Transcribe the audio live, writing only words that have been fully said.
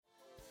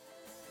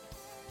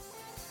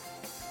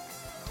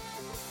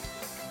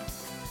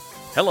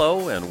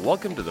Hello, and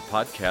welcome to the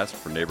podcast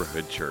for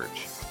Neighborhood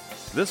Church.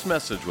 This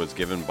message was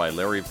given by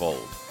Larry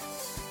Vold.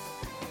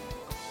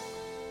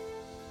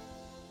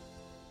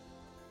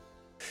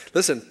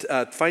 Listen,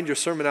 find your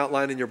sermon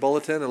outline in your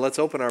bulletin, and let's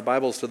open our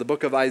Bibles to the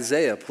book of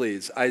Isaiah,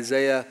 please.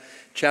 Isaiah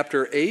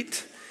chapter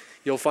 8.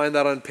 You'll find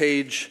that on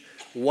page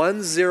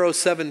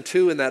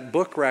 1072 in that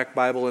book rack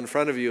Bible in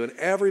front of you, and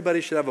everybody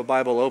should have a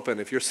Bible open.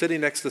 If you're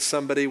sitting next to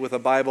somebody with a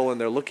Bible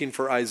and they're looking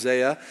for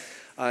Isaiah,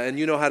 and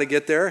you know how to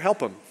get there, help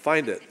them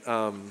find it.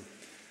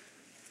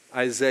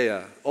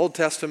 Isaiah, Old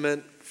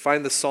Testament,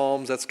 find the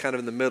Psalms, that's kind of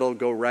in the middle,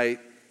 go right,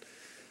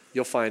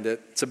 you'll find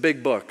it. It's a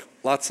big book,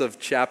 lots of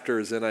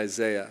chapters in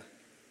Isaiah.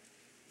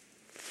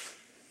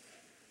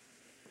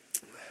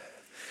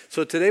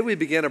 So today we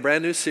begin a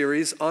brand new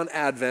series on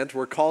Advent.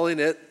 We're calling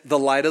it The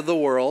Light of the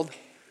World.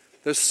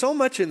 There's so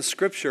much in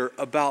Scripture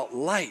about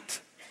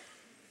light.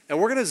 And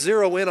we're going to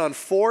zero in on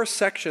 4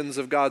 sections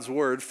of God's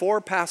Word,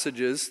 4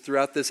 passages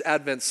throughout this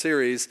Advent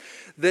series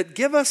that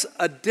give us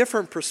a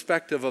different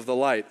perspective of the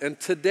light. And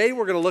today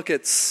we're going to look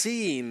at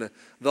seeing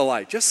the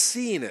light, just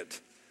seeing it.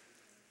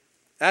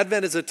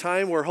 Advent is a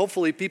time where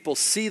hopefully people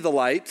see the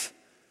light,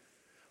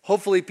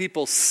 hopefully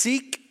people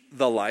seek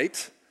the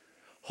light,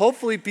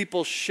 hopefully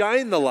people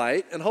shine the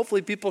light, and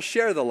hopefully people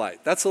share the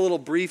light. That's a little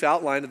brief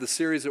outline of the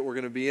series that we're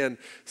going to be in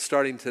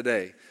starting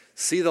today.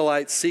 See the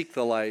light, seek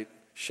the light,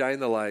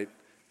 shine the light,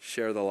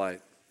 share the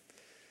light.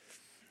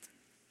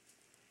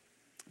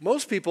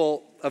 Most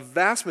people, a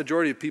vast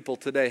majority of people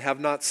today have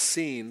not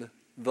seen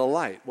the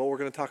light, what we're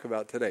going to talk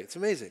about today. It's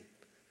amazing.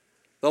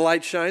 The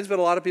light shines, but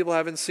a lot of people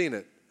haven't seen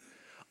it.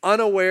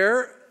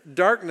 Unaware,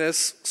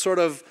 darkness sort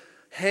of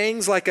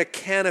hangs like a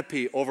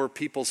canopy over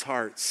people's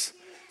hearts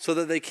so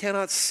that they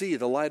cannot see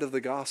the light of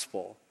the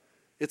gospel.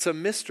 It's a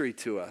mystery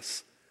to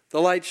us. The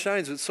light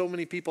shines, but so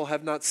many people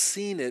have not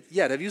seen it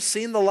yet. Have you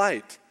seen the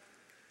light?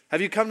 Have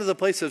you come to the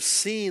place of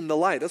seeing the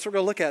light? That's what we're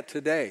going to look at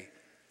today,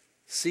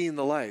 seeing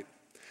the light.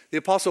 The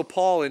Apostle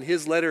Paul, in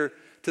his letter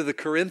to the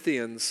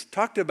Corinthians,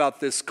 talked about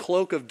this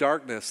cloak of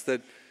darkness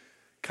that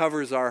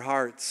covers our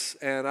hearts.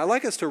 And I'd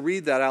like us to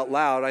read that out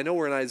loud. I know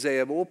we're in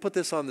Isaiah, but we'll put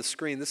this on the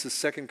screen. This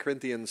is 2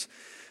 Corinthians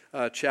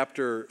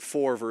chapter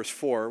 4, verse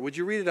 4. Would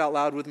you read it out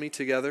loud with me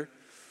together?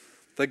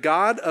 The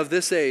God of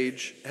this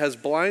age has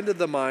blinded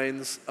the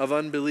minds of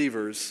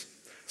unbelievers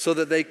so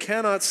that they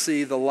cannot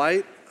see the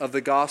light of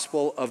the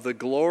gospel of the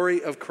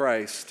glory of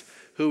Christ,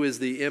 who is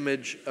the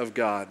image of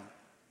God.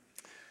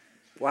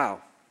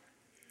 Wow,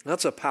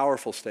 that's a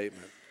powerful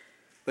statement.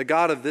 The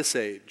God of this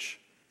age.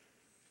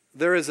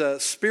 There is a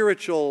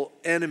spiritual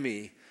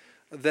enemy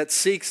that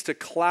seeks to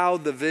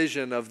cloud the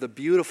vision of the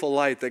beautiful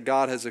light that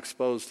God has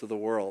exposed to the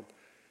world.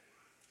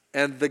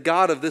 And the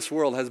God of this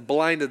world has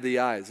blinded the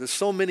eyes. There's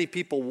so many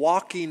people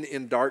walking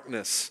in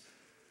darkness,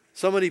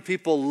 so many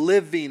people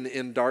living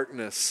in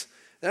darkness.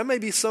 That may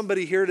be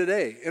somebody here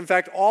today. In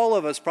fact, all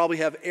of us probably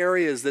have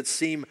areas that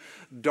seem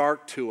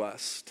dark to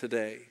us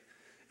today.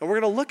 And we're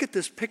going to look at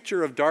this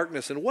picture of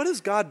darkness and what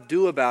does God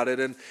do about it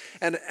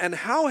and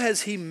how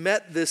has He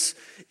met this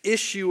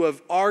issue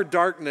of our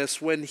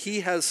darkness when He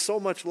has so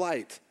much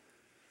light.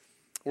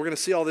 We're going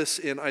to see all this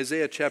in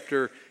Isaiah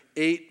chapter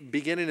 8,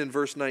 beginning in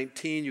verse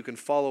 19. You can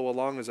follow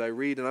along as I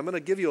read. And I'm going to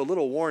give you a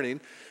little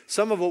warning.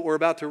 Some of what we're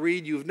about to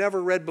read you've never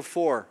read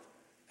before.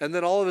 And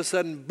then all of a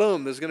sudden,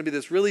 boom, there's going to be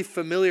this really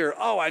familiar,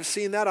 oh, I've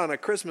seen that on a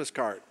Christmas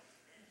card.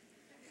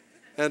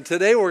 And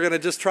today we're going to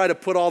just try to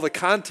put all the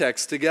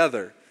context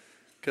together.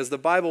 Because the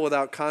Bible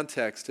without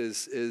context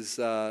is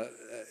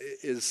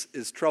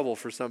trouble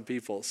for some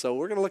people. So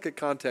we're going to look at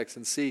context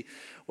and see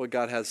what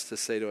God has to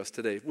say to us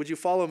today. Would you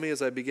follow me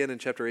as I begin in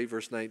chapter 8,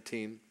 verse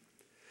 19?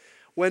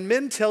 When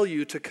men tell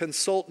you to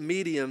consult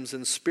mediums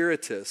and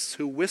spiritists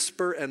who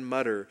whisper and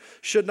mutter,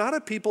 should not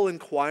a people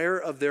inquire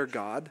of their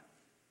God?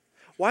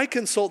 Why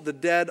consult the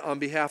dead on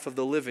behalf of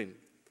the living?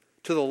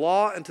 To the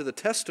law and to the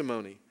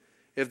testimony.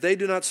 If they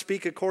do not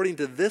speak according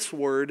to this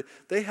word,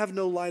 they have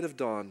no light of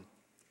dawn.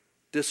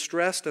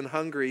 Distressed and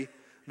hungry,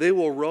 they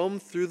will roam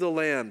through the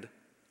land.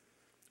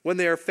 When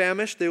they are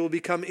famished, they will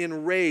become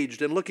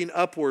enraged, and looking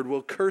upward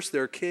will curse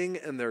their king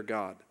and their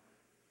God.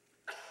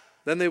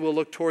 Then they will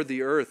look toward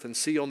the earth and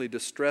see only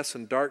distress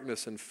and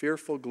darkness and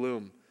fearful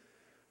gloom,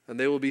 and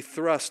they will be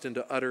thrust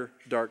into utter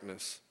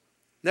darkness.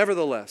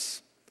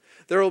 Nevertheless,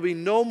 there will be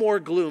no more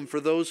gloom for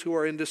those who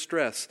are in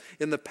distress.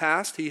 In the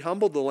past, He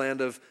humbled the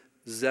land of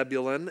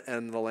Zebulun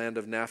and the land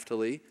of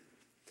Naphtali.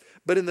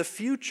 But in the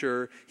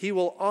future, He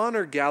will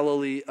honor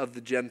Galilee of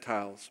the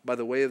Gentiles by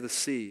the way of the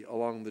sea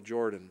along the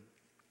Jordan.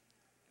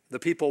 The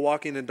people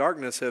walking in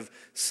darkness have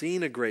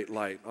seen a great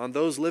light. On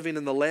those living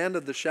in the land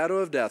of the shadow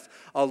of death,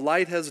 a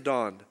light has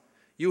dawned.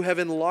 You have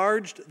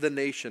enlarged the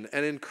nation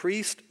and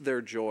increased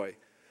their joy.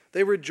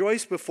 They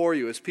rejoice before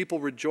you as people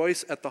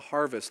rejoice at the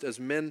harvest, as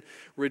men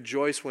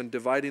rejoice when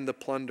dividing the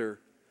plunder.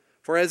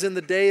 For as in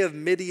the day of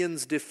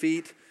Midian's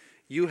defeat,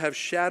 you have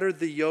shattered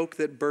the yoke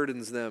that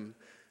burdens them,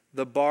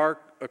 the bar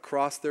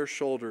across their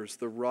shoulders,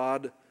 the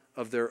rod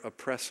of their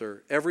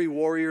oppressor. Every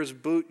warrior's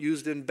boot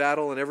used in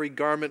battle and every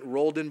garment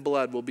rolled in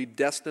blood will be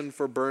destined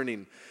for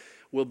burning.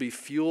 will be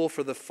fuel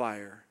for the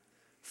fire.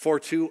 For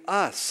to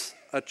us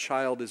a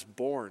child is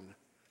born,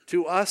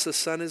 to us a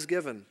son is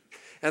given,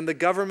 and the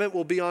government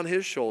will be on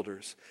his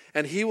shoulders,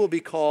 and he will be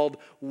called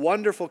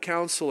Wonderful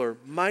Counselor,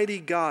 Mighty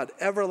God,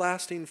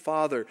 Everlasting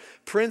Father,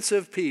 Prince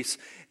of Peace.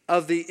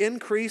 Of the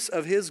increase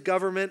of his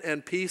government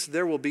and peace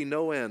there will be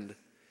no end.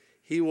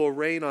 He will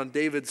reign on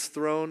David's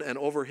throne and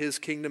over his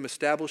kingdom,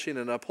 establishing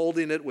and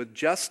upholding it with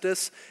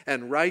justice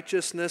and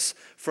righteousness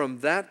from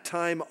that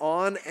time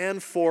on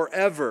and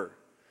forever.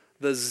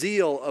 The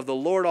zeal of the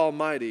Lord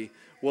Almighty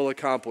will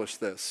accomplish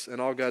this.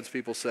 And all God's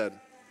people said,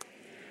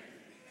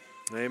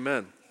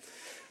 Amen.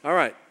 All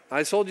right,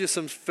 I told you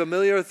some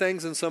familiar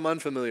things and some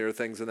unfamiliar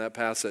things in that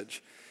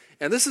passage.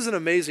 And this is an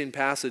amazing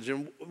passage.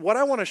 And what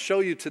I want to show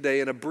you today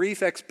in a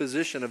brief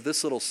exposition of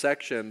this little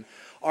section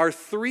are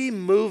three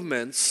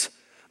movements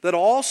that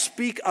all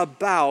speak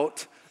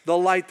about the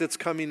light that's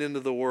coming into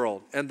the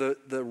world and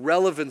the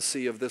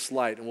relevancy of this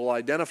light. And we'll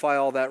identify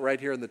all that right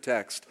here in the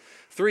text.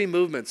 Three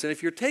movements. And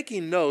if you're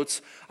taking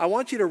notes, I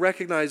want you to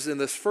recognize in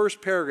this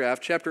first paragraph,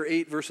 chapter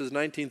 8, verses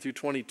 19 through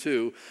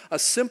 22, a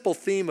simple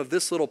theme of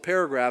this little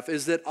paragraph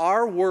is that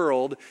our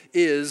world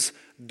is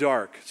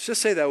dark.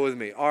 Just say that with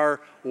me. Our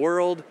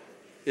world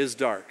is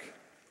dark.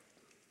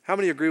 How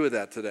many agree with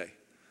that today?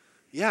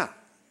 Yeah.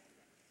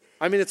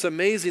 I mean, it's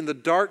amazing the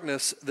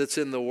darkness that's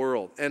in the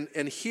world. And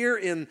here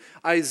in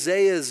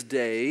Isaiah's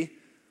day,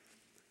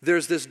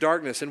 there's this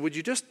darkness. And would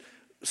you just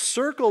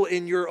circle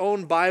in your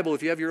own Bible,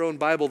 if you have your own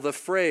Bible, the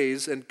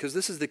phrase, and because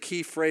this is the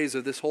key phrase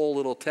of this whole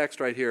little text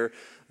right here,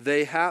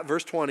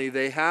 verse 20,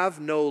 they have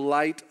no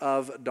light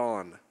of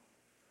dawn.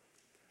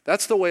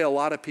 That's the way a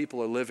lot of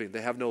people are living.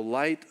 They have no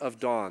light of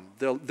dawn.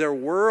 Their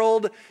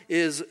world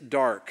is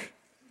dark.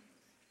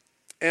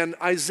 And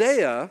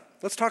Isaiah,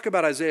 let's talk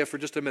about Isaiah for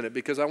just a minute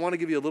because I want to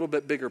give you a little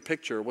bit bigger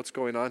picture of what's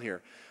going on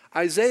here.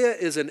 Isaiah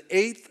is an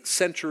 8th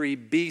century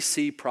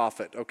BC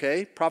prophet,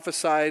 okay?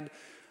 Prophesied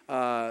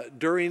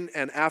during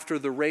and after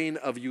the reign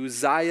of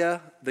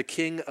Uzziah, the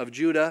king of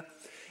Judah.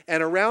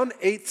 And around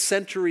 8th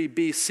century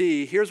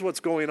BC, here's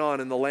what's going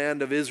on in the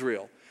land of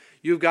Israel.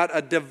 You've got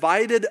a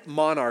divided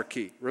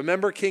monarchy.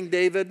 Remember King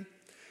David?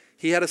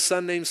 He had a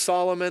son named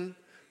Solomon.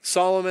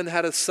 Solomon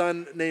had a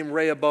son named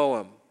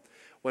Rehoboam.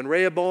 When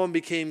Rehoboam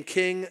became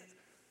king,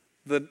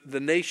 the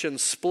nation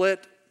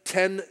split.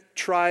 10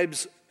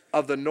 tribes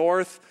of the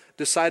north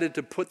decided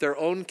to put their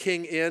own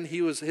king in.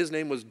 His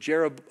name was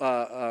Jeroboam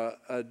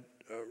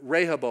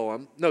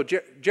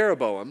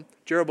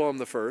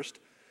the first.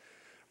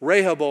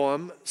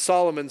 Rehoboam,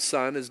 Solomon's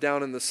son, is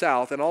down in the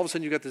south, and all of a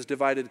sudden you've got this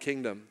divided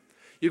kingdom.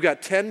 You've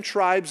got 10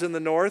 tribes in the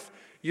north,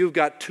 you've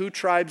got 2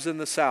 tribes in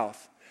the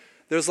south.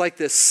 There's like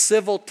this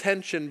civil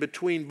tension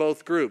between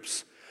both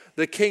groups.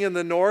 The king in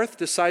the north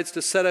decides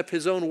to set up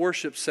his own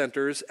worship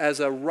centers as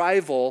a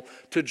rival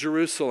to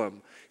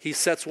Jerusalem. He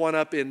sets one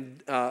up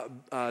in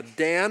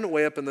Dan,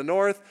 way up in the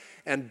north,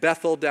 and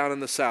Bethel down in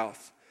the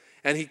south.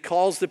 And he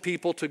calls the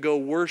people to go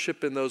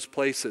worship in those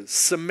places.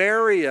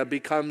 Samaria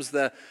becomes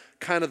the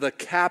kind of the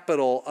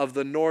capital of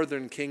the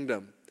northern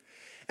kingdom.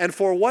 And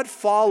for what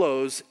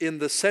follows in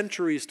the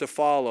centuries to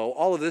follow,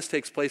 all of this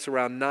takes place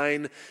around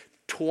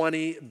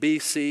 920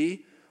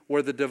 BC,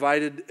 where the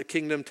divided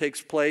kingdom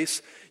takes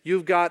place.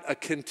 You've got a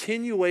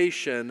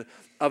continuation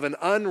of an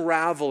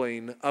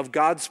unraveling of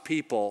God's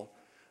people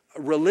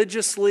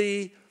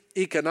religiously,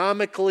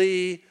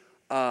 economically,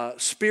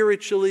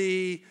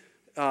 spiritually,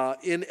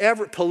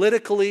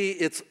 politically.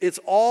 It's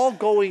all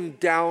going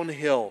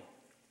downhill.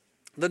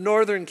 The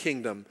northern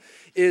kingdom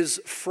is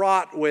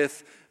fraught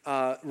with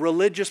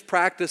religious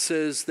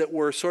practices that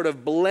were sort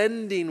of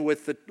blending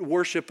with the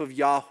worship of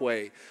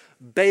Yahweh,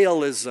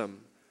 Baalism,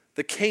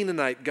 the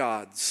Canaanite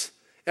gods.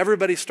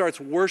 Everybody starts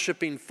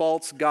worshiping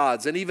false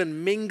gods and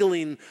even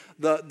mingling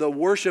the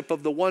worship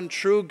of the one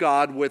true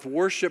God with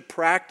worship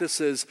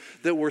practices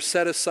that were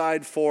set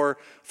aside for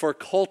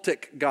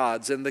cultic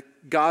gods and the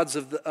gods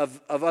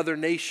of other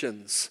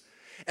nations.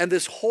 And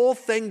this whole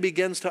thing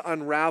begins to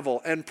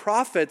unravel. And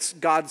prophets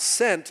God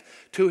sent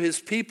to his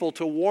people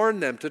to warn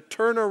them, to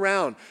turn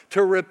around,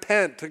 to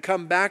repent, to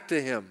come back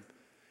to him.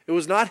 It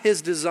was not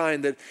his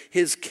design that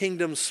his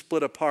kingdom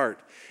split apart.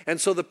 And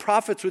so the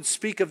prophets would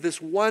speak of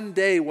this one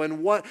day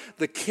when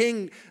the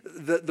king,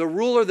 the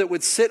ruler that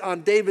would sit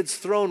on David's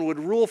throne would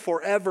rule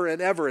forever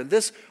and ever. And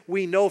this,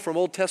 we know from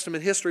Old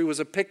Testament history, was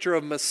a picture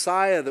of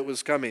Messiah that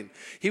was coming.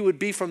 He would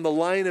be from the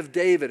line of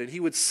David, and he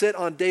would sit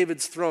on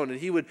David's throne, and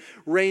he would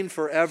reign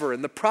forever.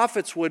 And the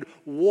prophets would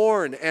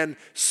warn and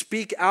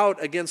speak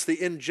out against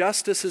the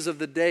injustices of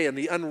the day and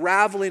the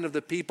unraveling of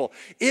the people.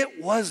 It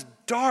was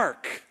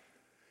dark.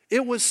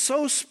 It was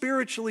so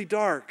spiritually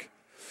dark.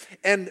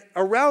 And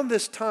around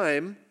this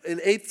time, in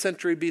 8th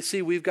century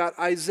BC, we've got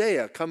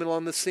Isaiah coming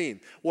on the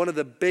scene. One of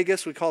the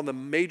biggest, we call him the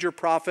major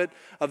prophet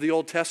of the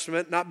Old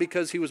Testament, not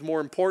because he was more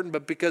important,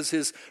 but because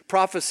his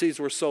prophecies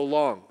were so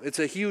long. It's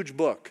a huge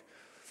book.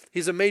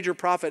 He's a major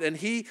prophet, and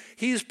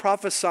he's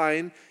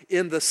prophesying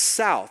in the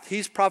south.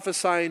 He's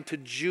prophesying to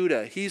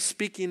Judah. He's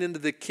speaking into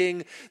the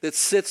king that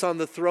sits on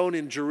the throne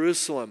in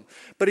Jerusalem.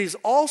 But he's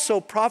also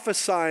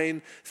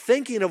prophesying,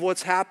 thinking of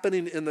what's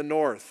happening in the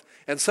north.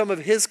 And some of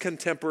his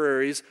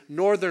contemporaries,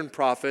 northern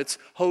prophets,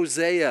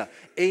 Hosea,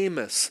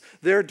 Amos,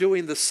 they're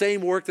doing the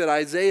same work that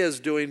Isaiah is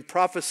doing,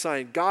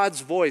 prophesying God's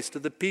voice to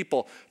the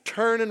people.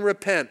 Turn and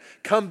repent.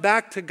 Come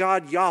back to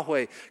God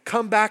Yahweh.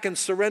 Come back and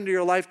surrender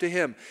your life to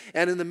him.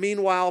 And in the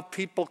meanwhile,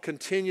 people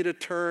continue to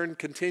turn,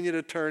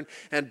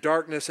 and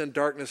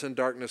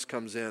darkness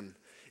comes in.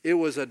 It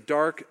was a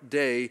dark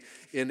day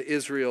in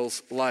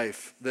Israel's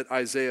life that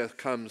Isaiah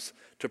comes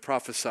to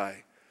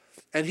prophesy.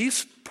 And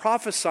he's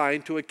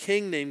prophesying to a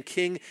king named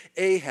King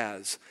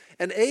Ahaz.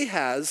 And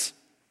Ahaz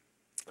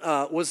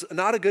was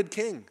not a good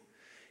king.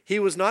 He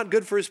was not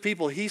good for his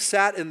people. He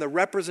sat in the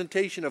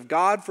representation of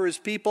God for his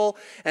people,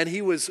 and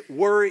he was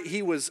worried.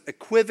 He was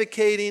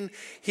equivocating.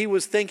 He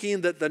was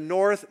thinking that the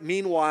north,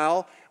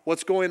 meanwhile,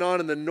 what's going on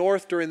in the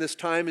north during this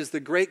time is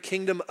the great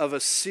kingdom of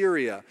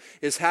Assyria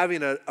is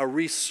having a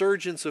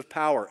resurgence of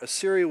power.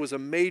 Assyria was a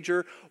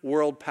major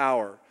world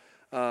power.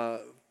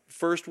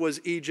 First was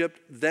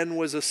Egypt, then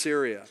was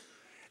Assyria.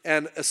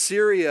 And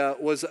Assyria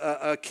was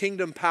a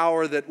kingdom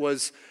power that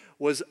was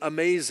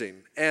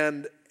amazing.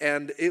 And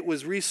it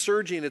was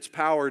resurging its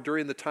power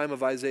during the time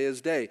of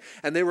Isaiah's day.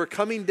 And they were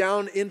coming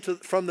down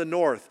from the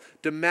north.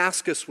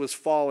 Damascus was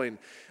falling.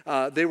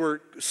 They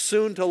were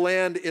soon to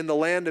land in the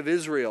land of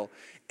Israel.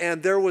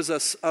 And there was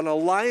an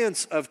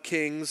alliance of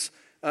kings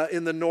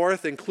in the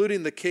north,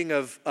 including the king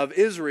of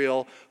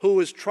Israel, who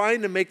was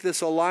trying to make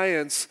this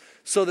alliance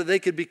so that they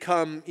could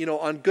become,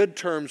 on good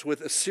terms with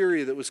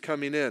Assyria that was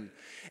coming in.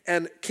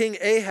 And King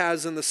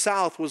Ahaz in the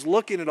south was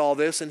looking at all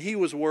this, and he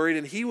was worried,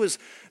 and he was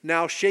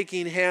now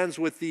shaking hands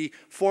with the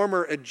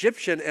former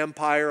Egyptian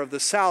empire of the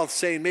south,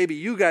 saying, maybe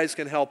you guys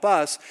can help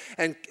us.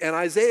 And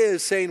Isaiah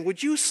is saying,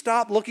 would you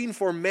stop looking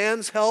for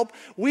man's help?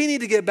 We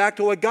need to get back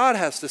to what God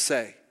has to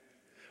say.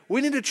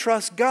 We need to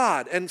trust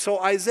God. And so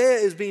Isaiah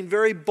is being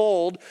very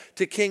bold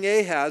to King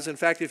Ahaz. In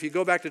fact, if you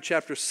go back to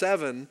chapter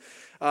 7,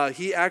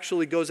 he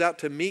actually goes out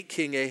to meet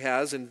King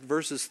Ahaz in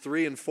verses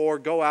 3 and 4.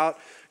 Go out.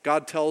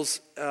 God tells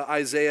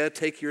Isaiah,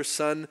 take your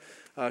son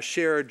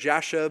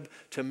Shear-Jashub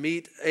to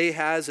meet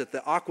Ahaz at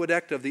the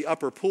aqueduct of the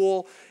upper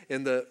pool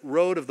in the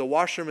road of the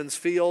washerman's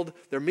field.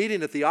 They're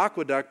meeting at the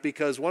aqueduct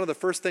because one of the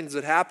first things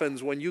that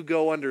happens when you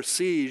go under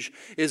siege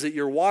is that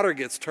your water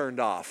gets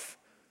turned off.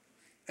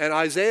 And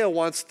Isaiah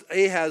wants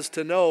Ahaz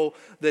to know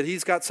that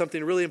he's got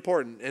something really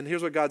important. And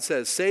here's what God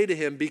says. Say to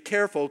him, be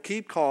careful,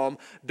 keep calm,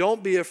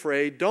 don't be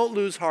afraid, don't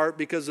lose heart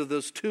because of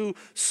those two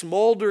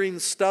smoldering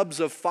stubs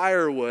of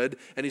firewood.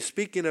 And he's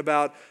speaking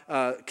about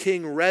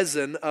King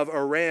Rezin of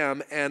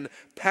Aram and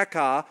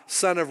Pekah,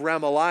 son of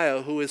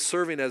Remaliah, who is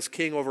serving as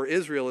king over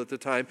Israel at the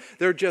time.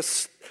 They're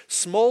just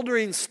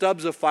smoldering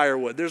stubs of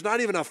firewood. There's not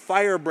even a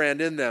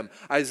firebrand in them,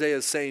 Isaiah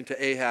is saying to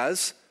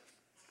Ahaz.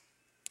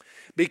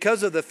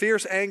 Because of the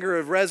fierce anger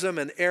of Rezin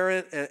and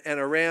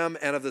Aram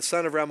and of the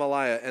son of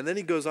Remaliah. And then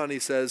he goes on, he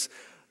says,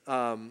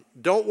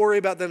 don't worry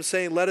about them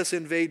saying, let us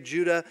invade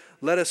Judah,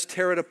 let us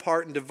tear it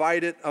apart and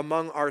divide it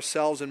among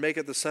ourselves and make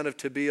it the son of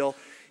Tabeel.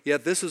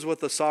 Yet this is what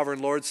the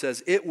sovereign Lord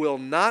says, it will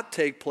not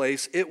take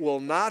place, it will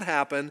not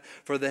happen,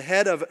 for the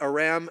head of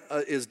Aram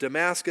is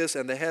Damascus,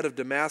 and the head of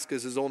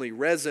Damascus is only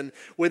Rezin.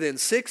 Within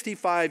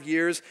 65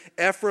 years,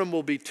 Ephraim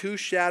will be too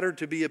shattered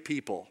to be a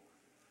people.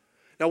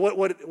 Now,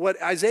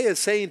 what Isaiah is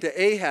saying to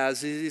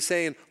Ahaz is he's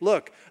saying,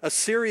 look,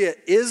 Assyria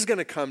is going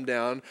to come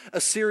down.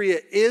 Assyria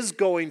is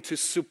going to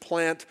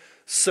supplant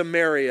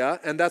Samaria.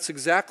 And that's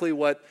exactly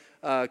what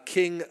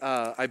King,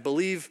 I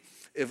believe,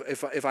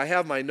 if I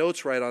have my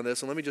notes right on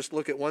this, and let me just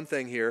look at one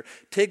thing here.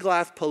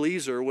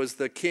 Tiglath-Pileser was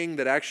the king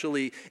that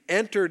actually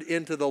entered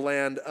into the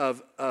land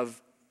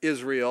of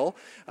Israel.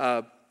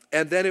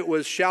 And then it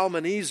was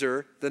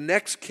Shalmaneser, the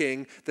next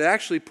king, that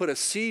actually put a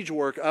siege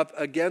work up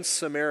against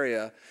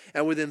Samaria.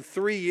 And within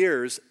 3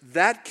 years,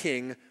 that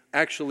king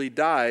actually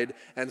died,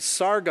 and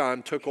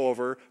Sargon took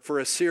over for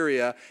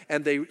Assyria.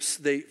 And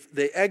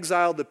they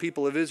exiled the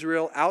people of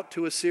Israel out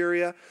to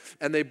Assyria,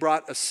 and they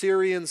brought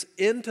Assyrians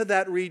into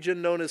that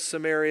region known as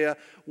Samaria,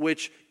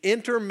 which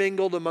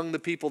intermingled among the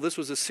people. This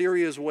was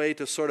Assyria's way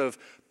to sort of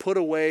put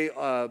away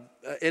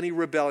any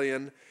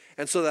rebellion.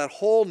 And so that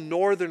whole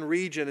northern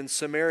region in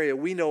Samaria,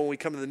 we know when we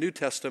come to the New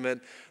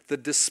Testament, the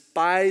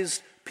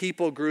despised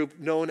people group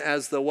known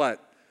as the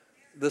what?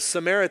 The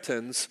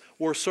Samaritans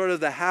were sort of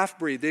the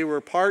half-breed. They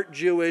were part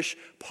Jewish,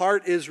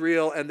 part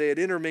Israel, and they had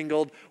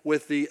intermingled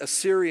with the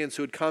Assyrians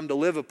who had come to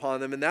live upon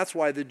them. And that's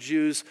why the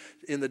Jews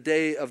in the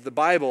day of the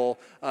Bible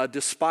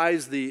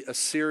despised the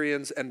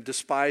Assyrians and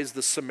despised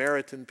the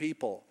Samaritan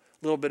people.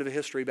 A little bit of a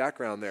history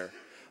background there.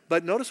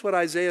 But notice what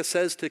Isaiah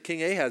says to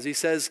King Ahaz. He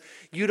says,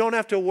 you don't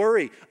have to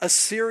worry.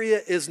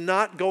 Assyria is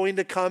not going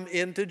to come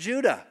into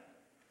Judah.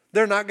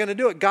 They're not going to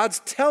do it.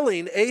 God's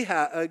telling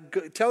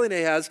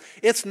Ahaz,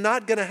 it's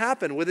not going to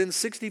happen. Within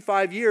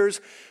 65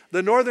 years,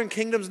 the northern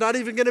kingdom's not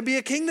even going to be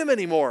a kingdom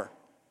anymore.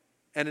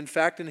 And in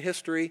fact, in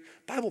history,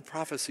 Bible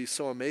prophecy is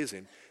so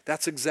amazing.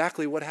 That's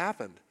exactly what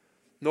happened.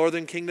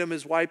 Northern kingdom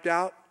is wiped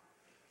out.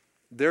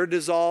 They're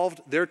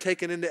dissolved. They're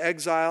taken into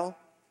exile.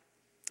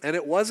 And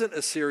it wasn't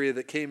Assyria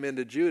that came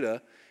into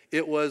Judah.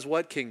 It was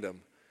what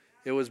kingdom?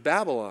 It was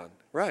Babylon.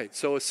 Right.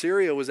 So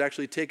Assyria was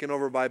actually taken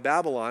over by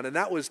Babylon. And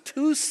that was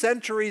 2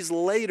 centuries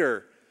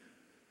later.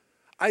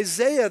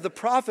 Isaiah, the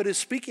prophet, is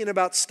speaking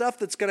about stuff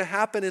that's going to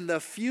happen in the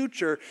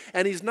future.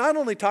 And he's not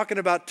only talking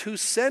about 2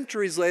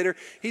 centuries later,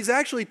 he's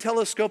actually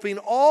telescoping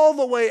all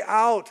the way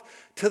out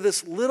to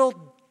this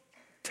little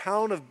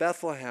town of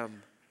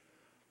Bethlehem,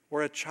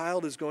 where a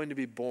child is going to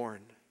be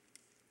born.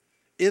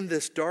 In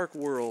this dark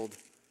world,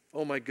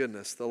 oh my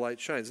goodness, the light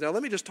shines. Now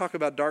let me just talk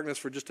about darkness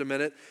for just a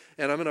minute,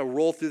 and I'm going to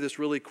roll through this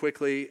really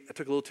quickly. I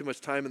took a little too much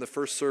time in the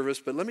first service,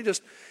 but let me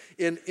just,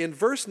 in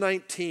verse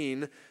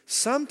 19,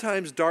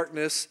 sometimes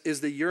darkness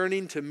is the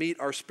yearning to meet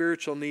our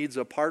spiritual needs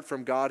apart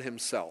from God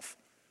himself.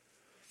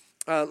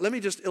 Let me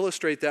just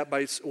illustrate that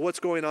by what's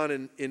going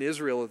on in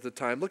Israel at the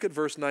time. Look at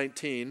verse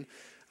 19.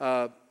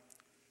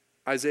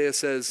 Isaiah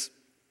says,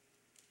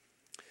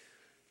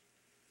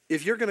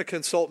 if you're going to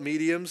consult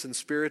mediums and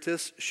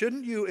spiritists,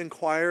 shouldn't you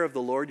inquire of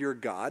the Lord your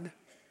God?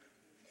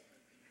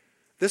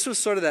 This was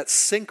sort of that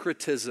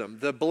syncretism,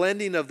 the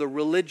blending of the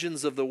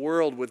religions of the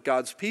world with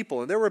God's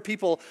people. And there were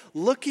people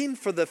looking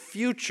for the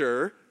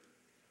future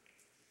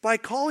by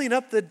calling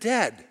up the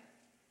dead.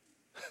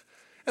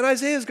 And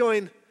Isaiah's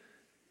going,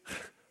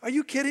 are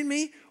you kidding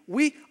me?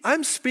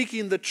 I'm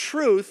speaking the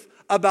truth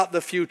about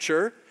the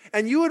future,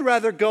 and you would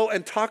rather go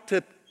and talk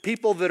to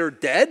people that are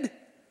dead?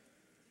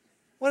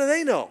 What do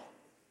they know?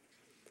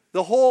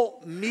 The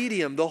whole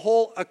medium, the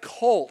whole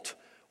occult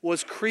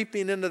was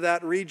creeping into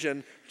that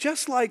region.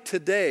 Just like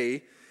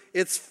today,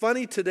 it's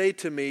funny today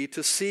to me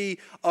to see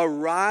a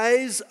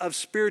rise of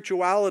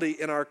spirituality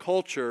in our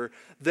culture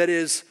that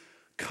is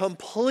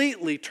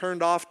completely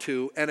turned off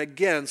to and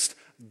against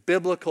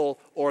biblical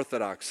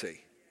orthodoxy.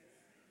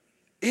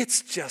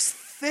 It's just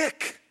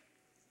thick.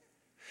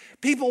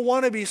 People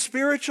want to be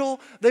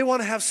spiritual. They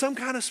want to have some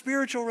kind of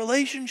spiritual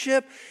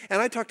relationship.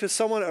 And I talked to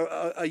someone,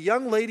 a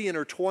young lady in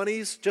her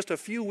 20s, just a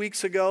few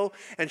weeks ago,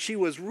 and she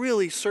was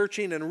really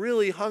searching and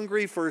really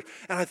hungry for,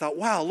 and I thought,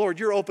 wow, Lord,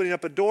 you're opening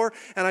up a door.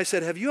 And I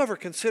said, have you ever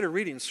considered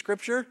reading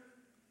Scripture?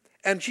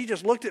 And she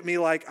just looked at me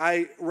like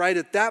I, right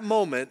at that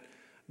moment,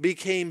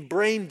 became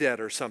brain dead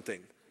or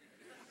something.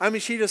 I mean,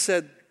 she just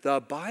said,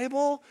 the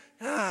Bible?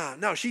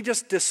 No, she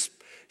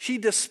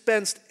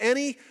dispensed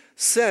any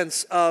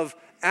sense of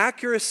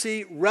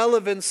accuracy,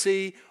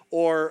 relevancy,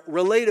 or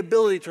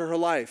relatability to her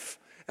life.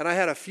 And I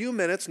had a few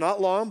minutes, not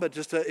long, but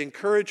just to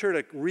encourage her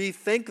to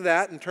rethink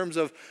that in terms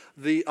of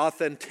the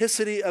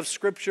authenticity of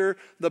Scripture,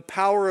 the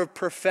power of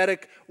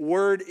prophetic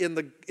word in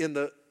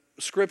the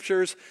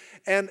Scriptures.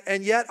 And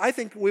yet, I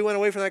think we went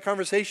away from that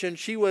conversation.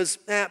 She was,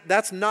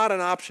 that's not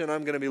an option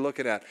I'm going to be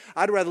looking at.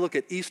 I'd rather look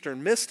at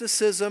Eastern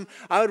mysticism.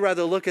 I would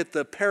rather look at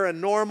the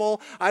paranormal.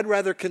 I'd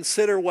rather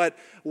consider what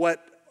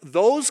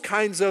those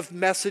kinds of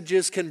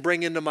messages can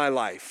bring into my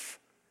life.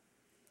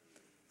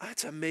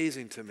 That's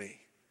amazing to me.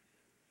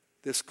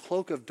 This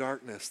cloak of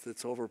darkness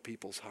that's over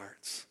people's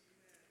hearts.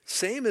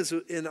 Same as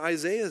in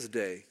Isaiah's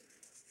day.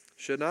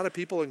 Should not a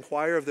people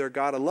inquire of their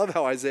God? I love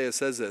how Isaiah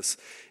says this.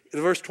 In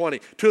verse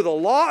 20, to the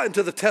law and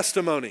to the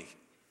testimony.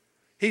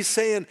 He's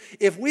saying,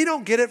 if we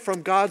don't get it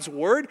from God's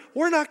word,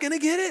 we're not going to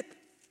get it.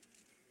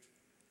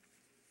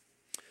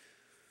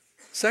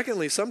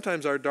 Secondly,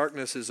 sometimes our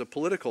darkness is a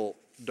political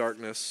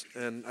darkness,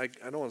 and I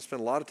don't want to spend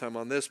a lot of time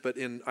on this, but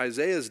in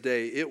Isaiah's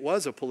day, it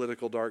was a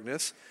political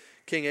darkness.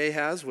 King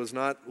Ahaz was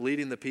not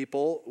leading the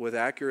people with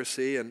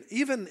accuracy, and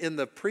even in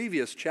the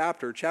previous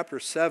chapter, chapter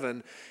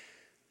 7,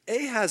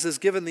 Ahaz is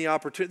given the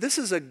opportunity. This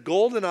is a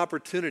golden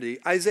opportunity.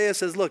 Isaiah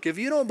says, look, if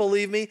you don't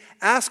believe me,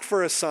 ask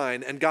for a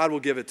sign, and God will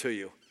give it to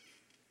you.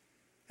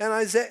 And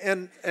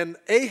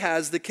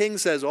Ahaz, the king,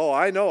 says, oh,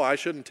 I know I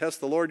shouldn't test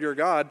the Lord your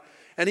God.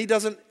 And he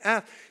doesn't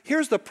ask.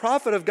 Here's the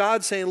prophet of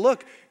God saying,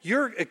 look,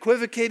 you're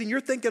equivocating.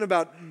 You're thinking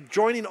about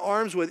joining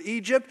arms with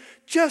Egypt.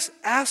 Just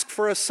ask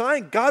for a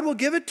sign. God will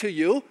give it to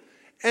you.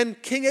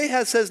 And King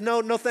Ahaz says,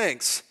 no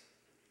thanks.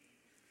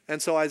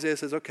 And so Isaiah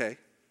says, okay,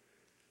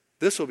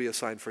 this will be a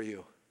sign for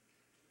you.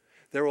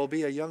 There will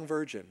be a young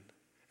virgin,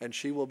 and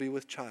she will be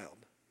with child.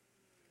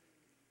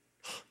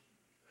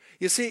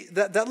 You see,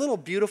 that little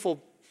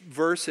beautiful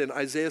verse in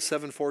Isaiah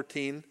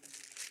 7:14,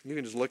 you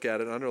can just look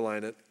at it and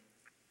underline it.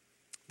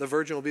 The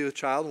virgin will be with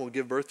child and will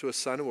give birth to a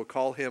son and will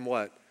call him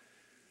what?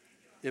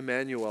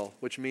 Emmanuel,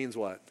 which means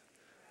what?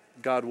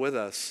 God with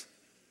us.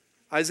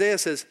 Isaiah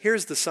says,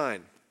 here's the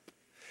sign.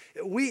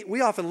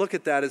 We often look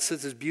at that as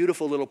this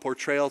beautiful little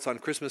portrayals on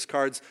Christmas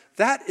cards.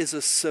 That is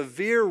a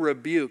severe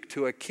rebuke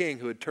to a king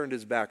who had turned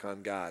his back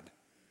on God.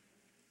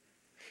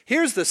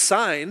 Here's the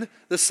sign.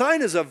 The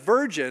sign is a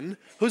virgin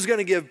who's going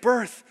to give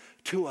birth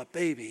to a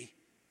baby.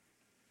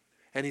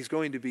 And he's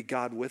going to be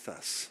God with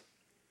us.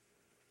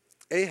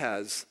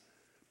 Ahaz,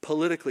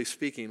 politically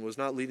speaking, was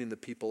not leading the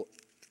people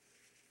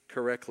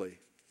correctly.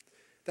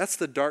 That's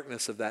the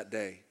darkness of that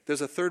day.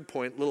 There's a third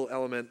point, little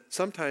element.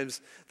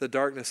 Sometimes the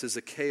darkness is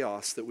a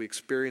chaos that we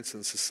experience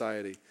in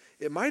society.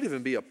 It might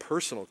even be a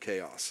personal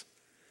chaos.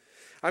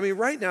 I mean,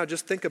 right now,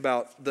 just think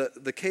about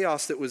the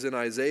chaos that was in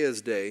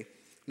Isaiah's day.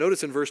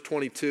 Notice in verse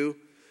 22,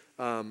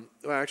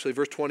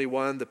 verse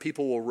 21, the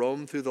people will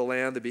roam through the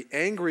land. They'll be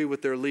angry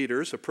with their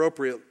leaders,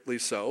 appropriately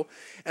so,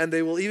 and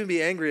they will even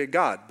be angry at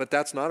God. But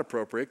that's not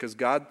appropriate because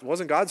it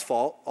wasn't God's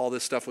fault all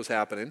this stuff was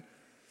happening.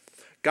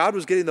 God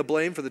was getting the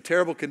blame for the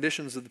terrible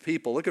conditions of the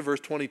people. Look at verse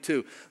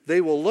 22.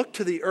 They will look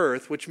to the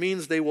earth, which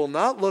means they will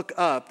not look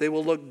up. They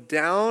will look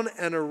down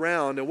and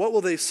around. And what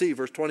will they see?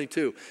 Verse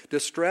 22.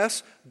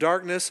 Distress,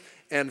 darkness,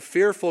 and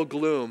fearful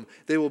gloom.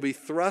 They will be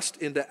thrust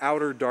into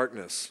outer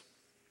darkness.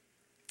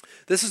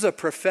 This is a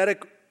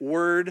prophetic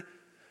word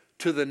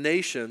to the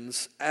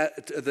nations,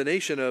 the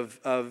nation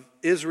of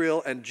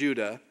Israel and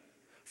Judah,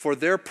 for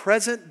their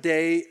present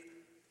day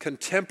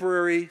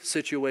contemporary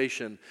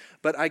situation.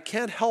 But I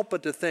can't help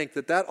but to think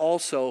that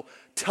also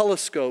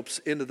telescopes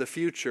into the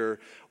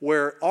future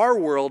where our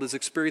world is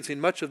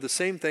experiencing much of the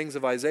same things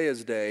of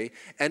Isaiah's day,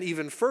 and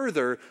even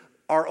further,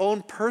 our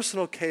own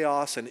personal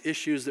chaos and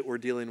issues that we're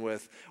dealing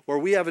with, where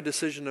we have a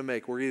decision to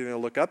make. We're either going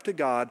to look up to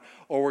God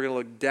or we're going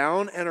to look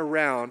down and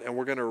around, and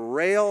we're going to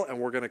rail and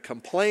we're going to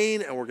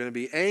complain and we're going to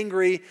be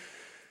angry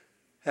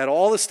at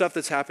all the stuff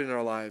that's happening in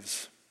our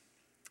lives.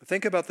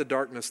 Think about the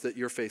darkness that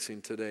you're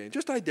facing today.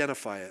 Just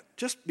identify it.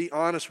 Just be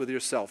honest with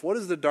yourself. What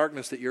is the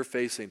darkness that you're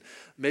facing?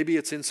 Maybe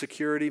it's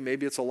insecurity.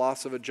 Maybe it's a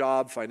loss of a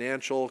job,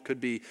 financial. Could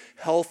be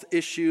health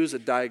issues, a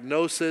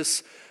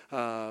diagnosis,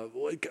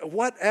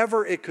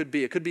 whatever it could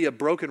be. It could be a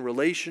broken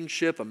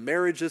relationship, a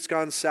marriage that's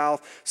gone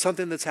south,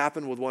 something that's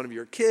happened with one of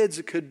your kids.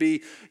 It could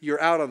be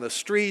you're out on the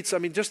streets. I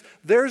mean,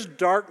 there's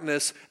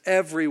darkness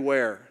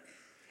everywhere.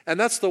 And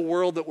that's the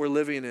world that we're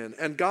living in.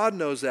 And God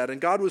knows that.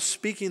 And God was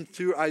speaking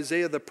through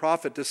Isaiah the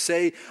prophet to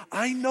say,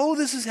 I know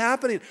this is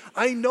happening.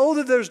 I know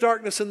that there's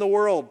darkness in the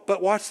world.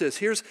 But watch this.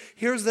 Here's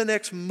the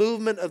next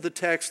movement of the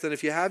text. And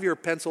if you have your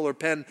pencil or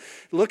pen,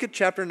 look at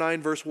chapter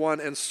 9, verse 1,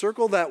 and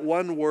circle that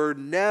one word,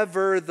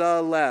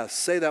 nevertheless.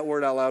 Say that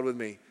word out loud with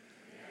me.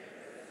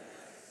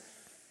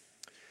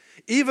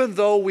 Even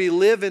though we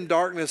live in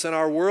darkness and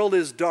our world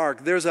is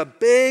dark, there's a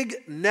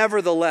big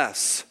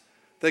nevertheless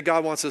that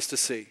God wants us to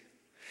see.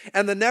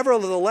 And the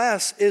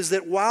nevertheless is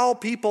that while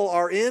people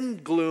are in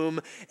gloom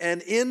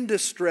and in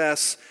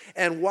distress,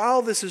 and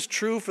while this is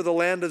true for the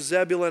land of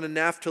Zebulun and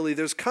Naphtali,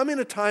 there's coming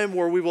a time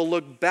where we will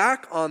look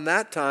back on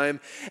that time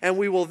and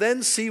we will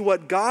then see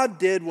what God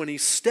did when he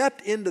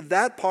stepped into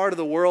that part of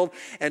the world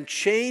and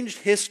changed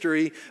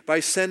history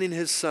by sending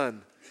his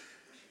son.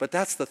 But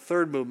that's the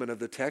third movement of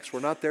the text. We're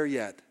not there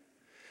yet.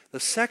 The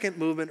second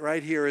movement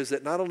right here is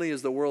that not only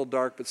is the world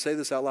dark, but say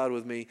this out loud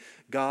with me,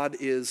 God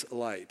is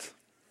light.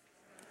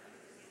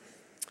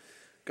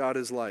 God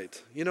is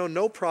light. You know,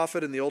 no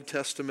prophet in the Old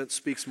Testament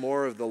speaks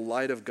more of the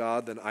light of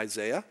God than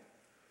Isaiah.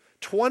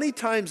 20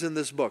 times in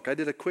this book. I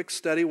did a quick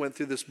study, went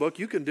through this book.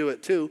 You can do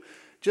it too.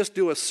 Just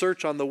do a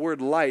search on the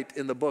word light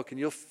in the book, and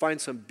you'll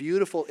find some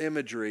beautiful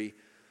imagery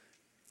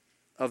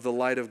of the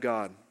light of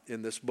God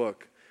in this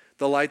book.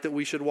 The light that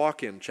we should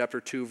walk in, chapter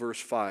 2, verse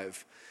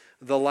 5.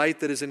 The light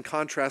that is in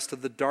contrast to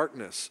the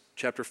darkness,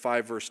 chapter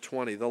 5, verse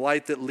 20. The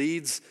light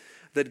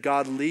that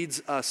God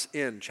leads us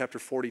in, chapter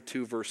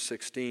 42, verse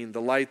 16. The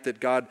light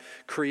that God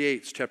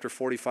creates, chapter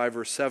 45,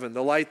 verse 7.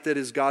 The light that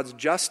is God's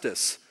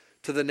justice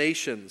to the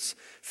nations,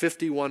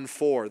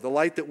 51:4. The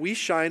light that we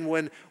shine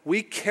when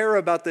we care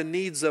about the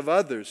needs of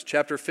others,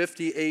 chapter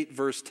 58,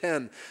 verse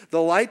 10.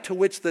 The light to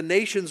which the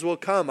nations will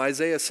come,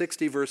 Isaiah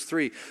 60, verse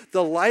 3.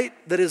 The light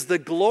that is the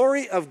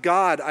glory of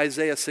God,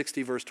 Isaiah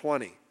 60, verse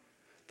 20.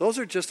 Those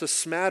are just a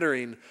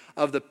smattering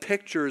of the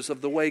pictures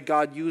of the way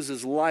God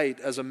uses light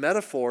as a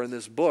metaphor in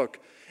this book,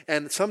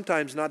 and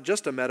sometimes not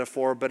just a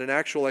metaphor, but an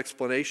actual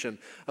explanation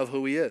of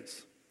who he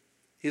is.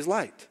 He's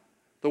light.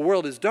 The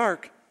world is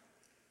dark,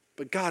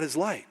 but God is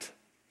light.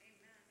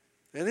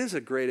 Amen. It is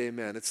a great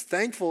amen. It's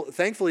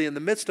thankfully in the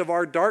midst of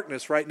our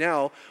darkness right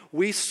now,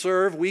 we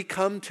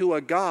come to a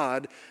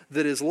God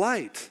that is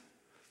light.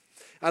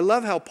 I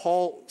love how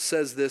Paul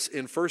says this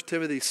in 1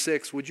 Timothy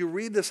 6. Would you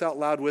read this out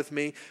loud with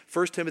me?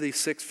 1 Timothy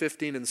 6,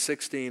 15 and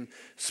 16,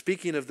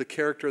 speaking of the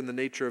character and the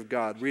nature of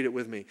God. Read it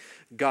with me.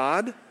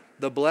 God,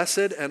 the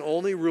blessed and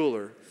only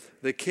ruler,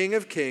 the King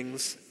of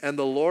kings and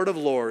the Lord of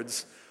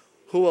lords,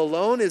 who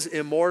alone is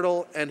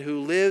immortal and who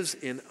lives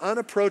in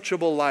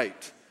unapproachable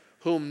light,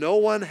 whom no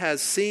one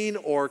has seen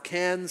or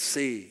can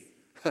see.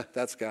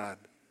 That's God.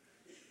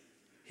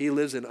 He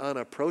lives in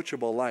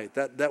unapproachable light.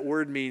 That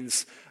word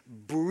means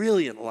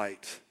brilliant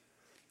light.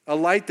 A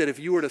light that if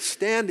you were to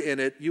stand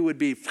in it, you would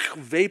be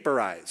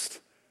vaporized.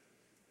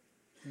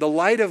 The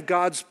light of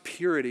God's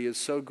purity is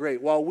so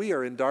great. While we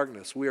are in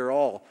darkness, we are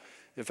all,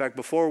 in fact,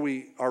 before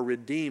we are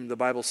redeemed, the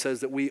Bible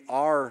says that we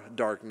are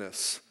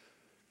darkness.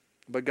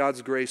 But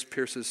God's grace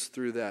pierces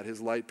through that.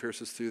 His light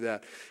pierces through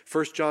that.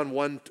 1 John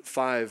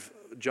 1:5,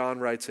 John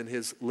writes in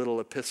his little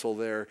epistle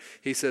there,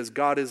 he says,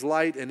 God is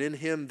light, and in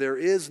him there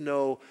is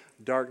no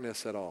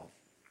darkness at all.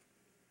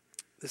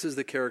 This is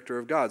the character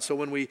of God. So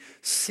when we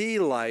see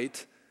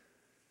light,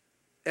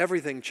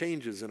 everything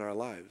changes in our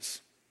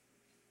lives.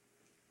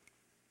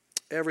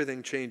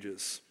 Everything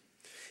changes.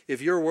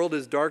 If your world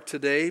is dark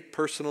today,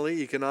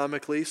 personally,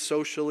 economically,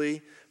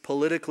 socially,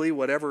 politically,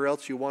 whatever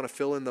else you want to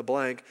fill in the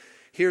blank,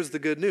 here's the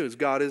good news.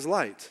 God is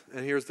light.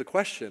 And here's the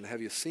question.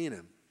 Have you seen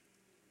him?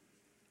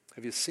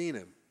 Have you seen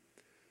him?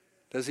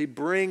 Does he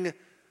bring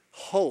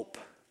hope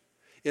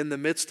in the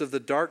midst of the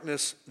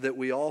darkness that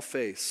we all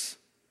face?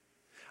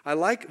 I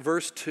like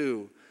verse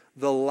 2,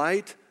 the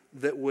light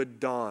that would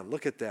dawn.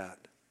 Look at that.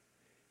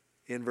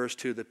 In verse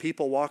 2, the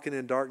people walking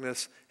in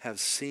darkness have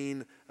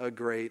seen a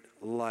great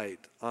light.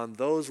 On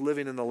those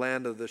living in the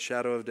land of the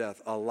shadow of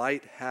death, a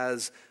light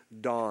has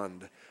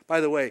dawned.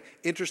 By the way,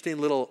 interesting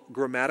little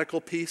grammatical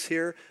piece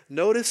here.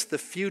 Notice the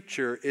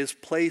future is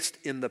placed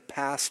in the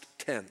past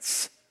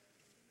tense.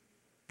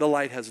 The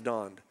light has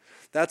dawned.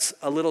 That's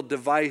a little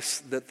device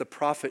that the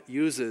prophet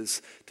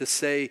uses to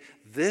say,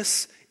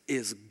 this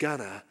is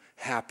gonna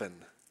happen.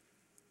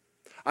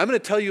 I'm going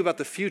to tell you about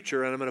the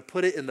future, and I'm going to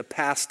put it in the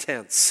past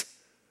tense.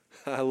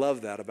 I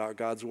love that about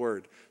God's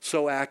word.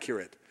 So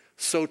accurate,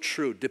 so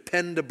true,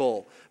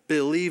 dependable.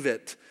 Believe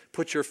it.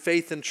 Put your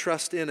faith and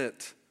trust in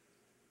it.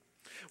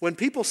 When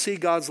people see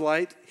God's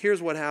light,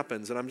 here's what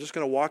happens, and I'm just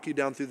going to walk you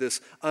down through this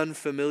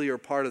unfamiliar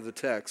part of the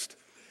text.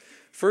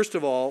 First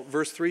of all,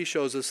 verse 3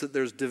 shows us that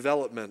there's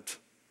development.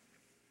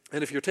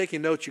 And if you're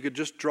taking notes, you could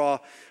just draw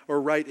or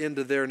write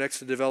into there next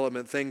to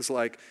development things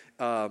like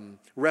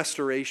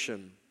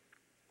restoration,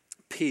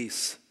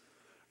 peace,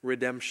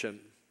 redemption.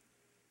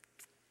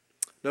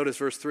 Notice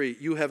verse 3,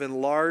 you have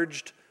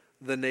enlarged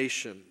the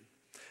nation.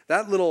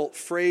 That little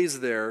phrase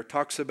there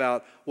talks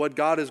about what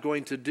God is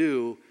going to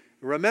do.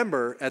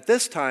 Remember, at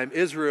this time,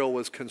 Israel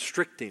was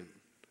constricting.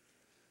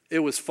 It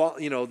was,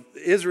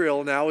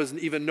 Israel now is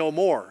even no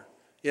more.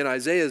 In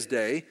Isaiah's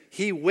day,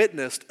 he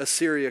witnessed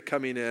Assyria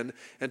coming in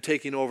and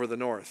taking over the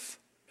north.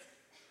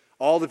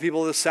 All the people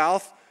of the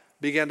south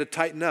began to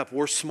tighten up.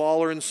 We're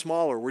smaller and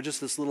smaller. We're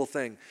just this little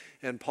thing.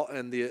 And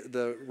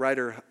the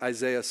writer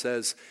Isaiah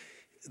says,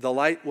 the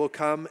light will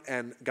come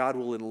and God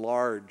will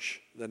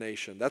enlarge the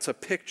nation. That's a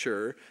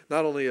picture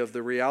not only of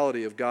the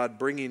reality of God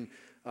bringing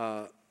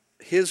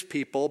his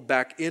people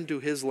back into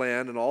his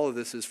land, and all of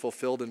this is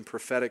fulfilled in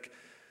prophetic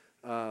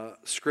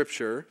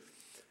scripture,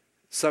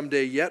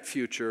 someday yet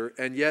future,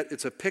 and yet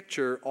it's a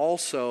picture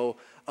also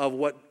of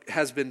what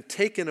has been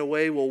taken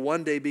away will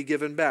one day be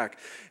given back.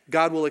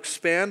 God will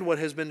expand what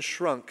has been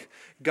shrunk.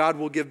 God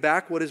will give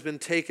back what has been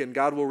taken.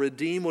 God will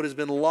redeem what has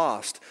been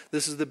lost.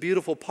 This is the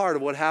beautiful part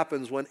of what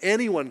happens when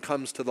anyone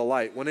comes to the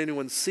light, when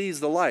anyone sees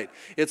the light.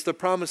 It's the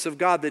promise of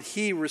God that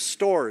he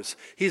restores.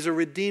 He's a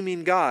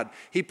redeeming God.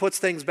 He puts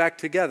things back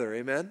together.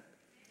 Amen?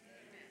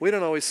 We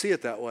don't always see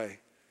it that way.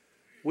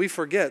 We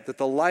forget that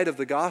the light of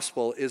the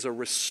gospel is a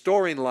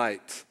restoring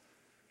light.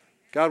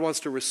 God wants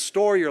to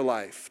restore your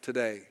life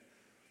today.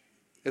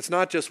 It's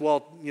not just,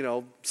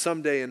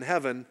 someday in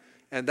heaven,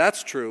 and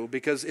that's true,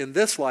 because in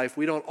this life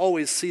we don't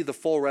always see the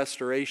full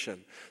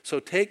restoration. So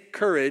take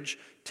courage,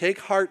 take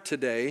heart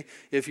today.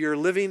 If you're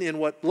living in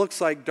what looks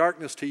like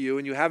darkness to you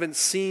and you haven't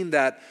seen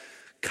that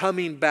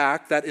coming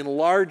back, that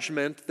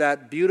enlargement,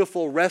 that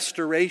beautiful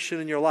restoration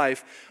in your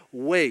life,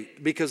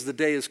 wait, because the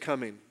day is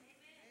coming.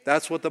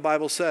 That's what the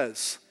Bible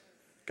says.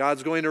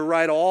 God's going to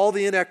right all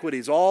the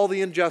inequities, all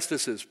the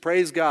injustices.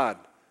 Praise God.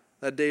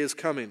 That day is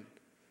coming.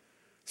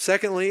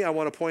 Secondly, I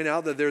want to point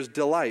out that there's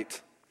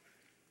delight.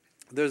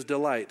 There's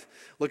delight.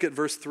 Look at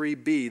verse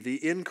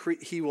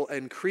 3b. He will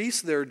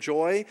increase their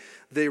joy.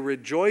 They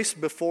rejoice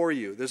before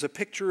you. There's a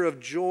picture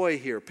of joy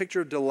here, a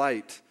picture of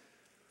delight.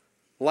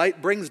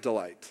 Light brings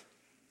delight.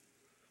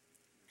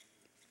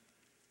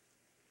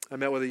 I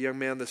met with a young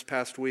man this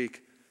past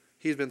week.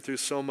 He's been through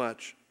so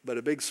much, but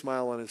a big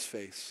smile on his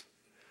face.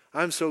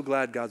 I'm so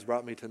glad God's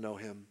brought me to know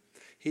him.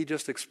 He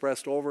just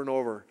expressed over and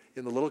over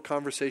in the little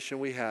conversation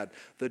we had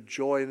the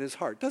joy in his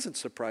heart. Doesn't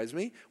surprise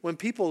me. When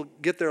people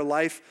get their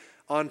life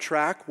on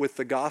track with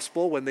the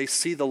gospel, when they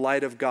see the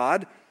light of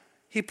God,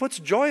 he puts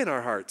joy in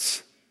our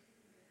hearts.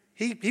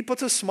 He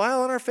puts a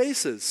smile on our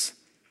faces.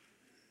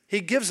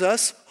 He gives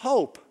us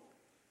hope.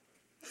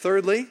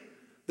 Thirdly,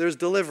 there's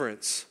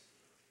deliverance.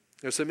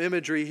 There's some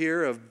imagery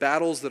here of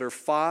battles that are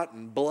fought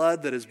and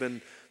blood that has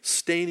been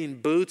staining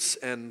boots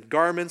and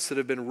garments that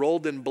have been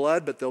rolled in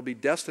blood, but they'll be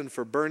destined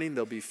for burning.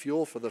 They'll be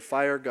fuel for the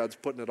fire. God's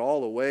putting it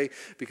all away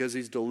because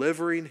he's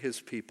delivering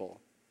his people.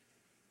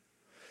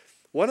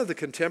 One of the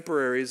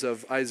contemporaries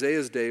of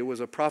Isaiah's day was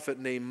a prophet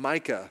named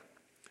Micah.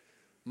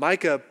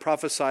 Micah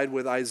prophesied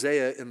with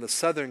Isaiah in the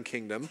southern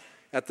kingdom.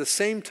 At the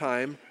same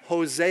time,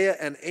 Hosea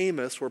and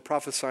Amos were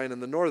prophesying in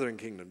the northern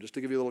kingdom, just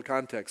to give you a little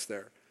context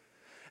there.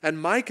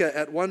 And Micah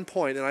at one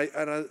point,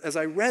 as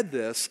I read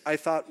this, I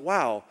thought,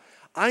 wow,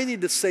 I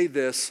need to say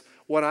this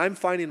when I'm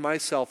finding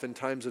myself in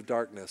times of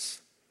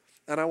darkness.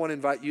 And I want to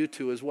invite you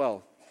to as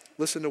well.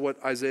 Listen to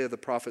what Isaiah the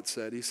prophet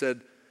said. He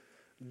said,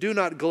 do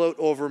not gloat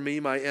over me,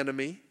 my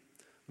enemy.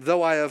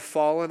 Though I have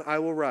fallen, I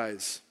will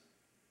rise.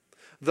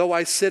 Though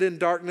I sit in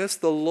darkness,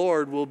 the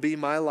Lord will be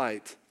my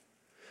light.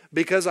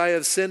 Because I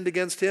have sinned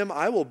against him,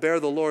 I will bear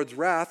the Lord's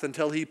wrath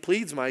until he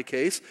pleads my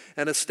case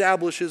and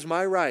establishes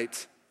my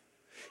right.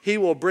 He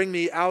will bring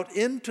me out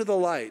into the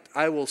light.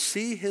 I will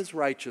see his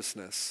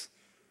righteousness.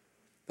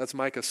 That's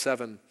Micah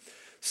 7,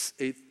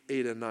 8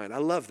 and 9. I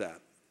love that.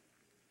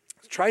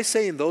 Try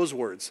saying those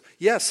words.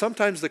 Yes,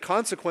 sometimes the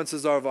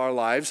consequences of our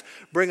lives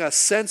bring a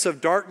sense of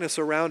darkness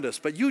around us,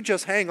 but you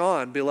just hang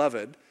on,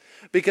 beloved,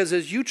 because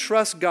as you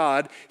trust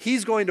God,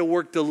 he's going to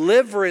work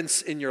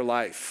deliverance in your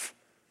life.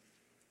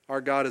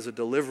 Our God is a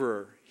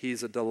deliverer.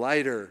 He's a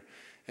delighter,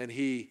 and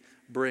he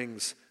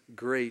brings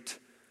great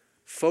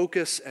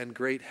focus and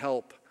great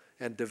help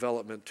and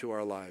development to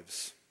our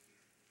lives.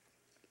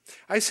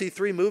 I see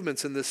three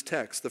movements in this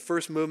text. The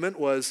first movement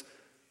was,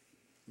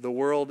 the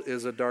world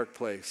is a dark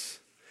place.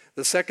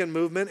 The second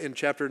movement in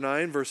chapter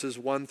 9, verses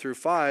 1 through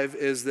 5,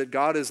 is that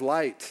God is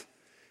light.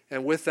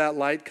 And with that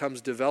light comes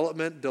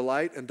development,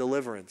 delight, and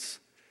deliverance.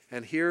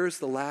 And here's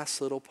the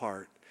last little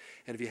part.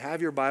 And if you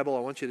have your Bible, I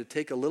want you to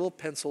take a little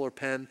pencil or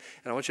pen,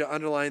 and I want you to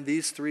underline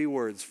these three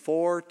words,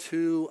 for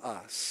to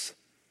us.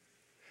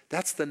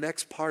 That's the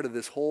next part of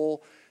this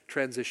whole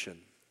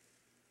transition.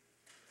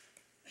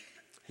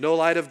 No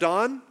light of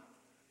dawn,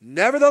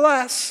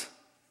 nevertheless,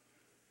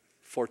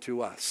 for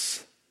to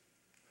us.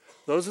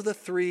 Those are the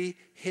three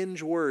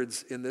hinge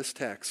words in this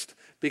text,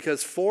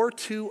 because for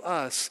to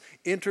us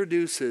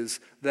introduces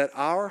that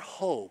our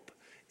hope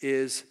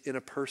is in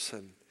a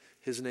person.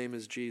 His name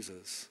is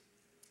Jesus.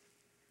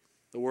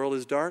 The world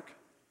is dark.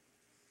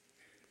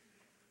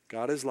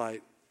 God is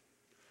light.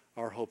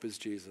 Our hope is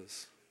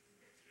Jesus.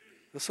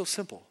 It's so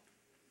simple.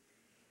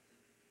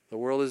 The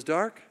world is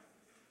dark.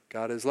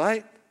 God is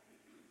light.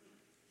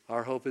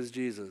 Our hope is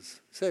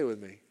Jesus. Say it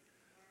with me.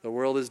 The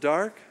world is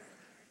dark.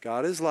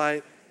 God is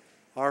light.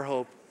 Our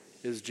hope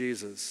is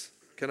Jesus.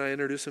 Can I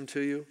introduce him to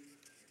you?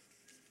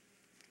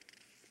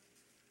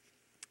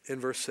 In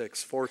verse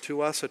 6, for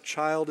to us a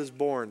child is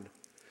born.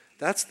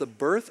 That's the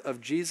birth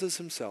of Jesus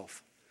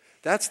himself.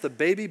 That's the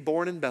baby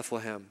born in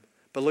Bethlehem.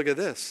 But look at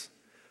this.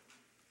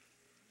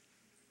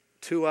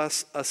 To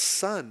us a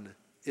son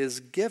is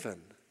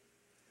given.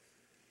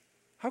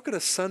 How could a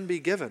son be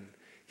given?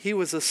 He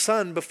was a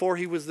son before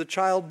he was the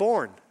child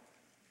born.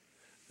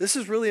 This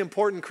is really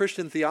important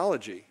Christian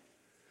theology.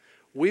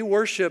 We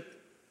worship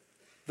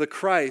the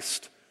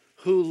Christ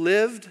who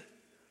lived,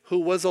 who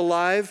was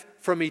alive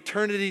from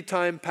eternity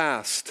time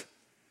past.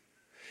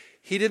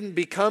 He didn't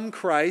become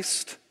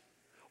Christ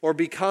or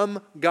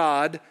become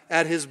God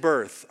at his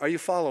birth. Are you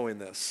following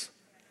this?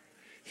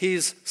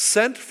 He's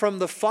sent from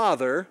the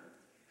Father.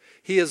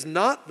 He is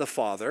not the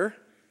Father.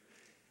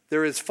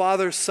 There is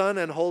Father, Son,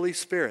 and Holy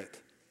Spirit.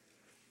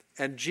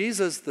 And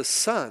Jesus, the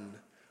Son,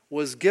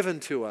 was given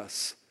to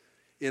us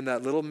in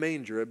that little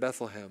manger at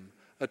Bethlehem.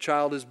 A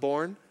child is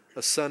born,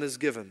 a son is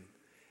given,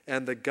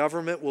 and the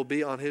government will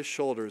be on his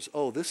shoulders.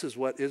 Oh, this is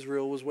what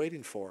Israel was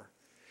waiting for.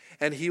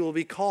 And he will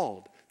be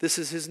called. This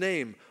is his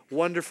name,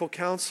 Wonderful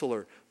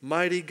Counselor,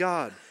 Mighty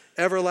God,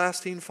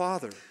 Everlasting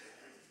Father.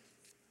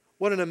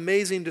 What an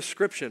amazing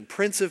description.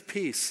 Prince of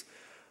Peace.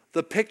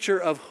 The picture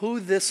of who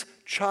this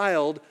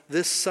child,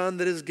 this son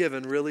that is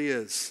given, really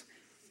is.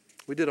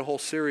 We did a whole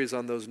series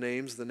on those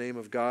names, the name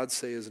of God,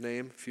 say his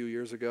name, a few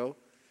years ago.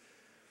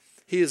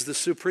 He is the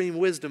supreme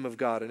wisdom of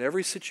God in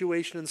every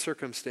situation and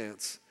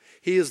circumstance.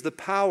 He is the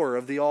power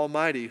of the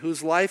Almighty,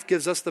 whose life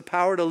gives us the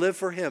power to live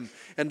for him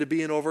and to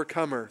be an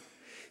overcomer.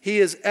 He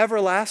is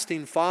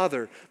everlasting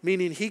Father,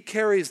 meaning he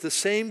carries the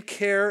same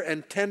care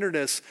and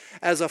tenderness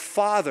as a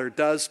father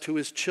does to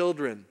his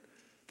children.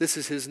 This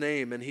is his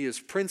name, and he is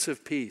Prince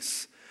of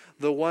Peace,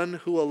 the one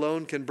who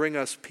alone can bring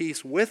us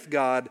peace with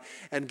God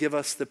and give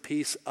us the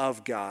peace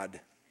of God.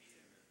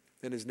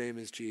 And his name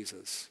is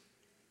Jesus.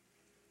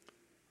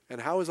 And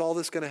how is all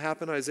this going to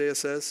happen, Isaiah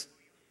says?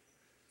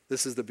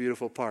 This is the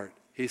beautiful part.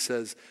 He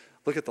says,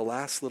 look at the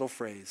last little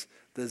phrase.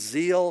 The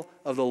zeal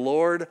of the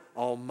Lord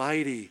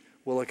Almighty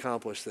will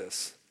accomplish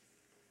this.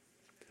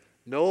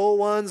 No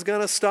one's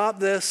going to stop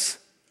this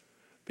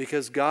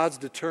because God's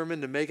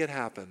determined to make it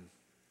happen.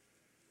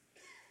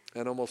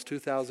 And almost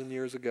 2,000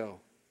 years ago,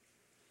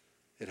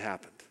 it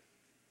happened.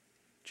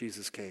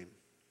 Jesus came.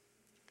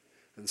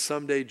 And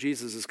someday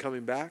Jesus is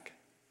coming back.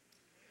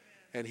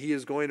 And he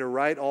is going to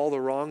right all the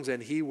wrongs,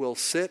 and he will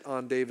sit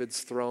on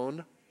David's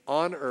throne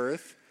on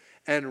earth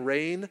and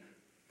reign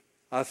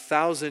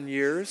 1,000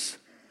 years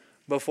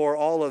before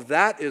all of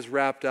that is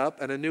wrapped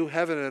up, and a new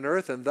heaven and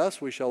earth, and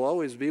thus we shall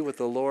always be with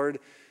the Lord.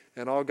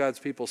 And all God's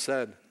people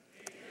said.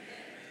 Amen.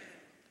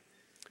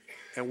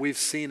 And we've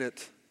seen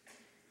it.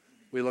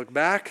 We look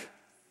back.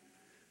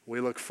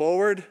 We look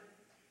forward.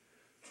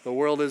 The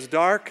world is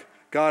dark.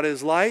 God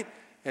is light.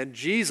 And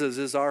Jesus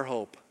is our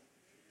hope.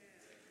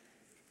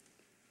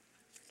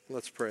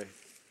 Let's pray.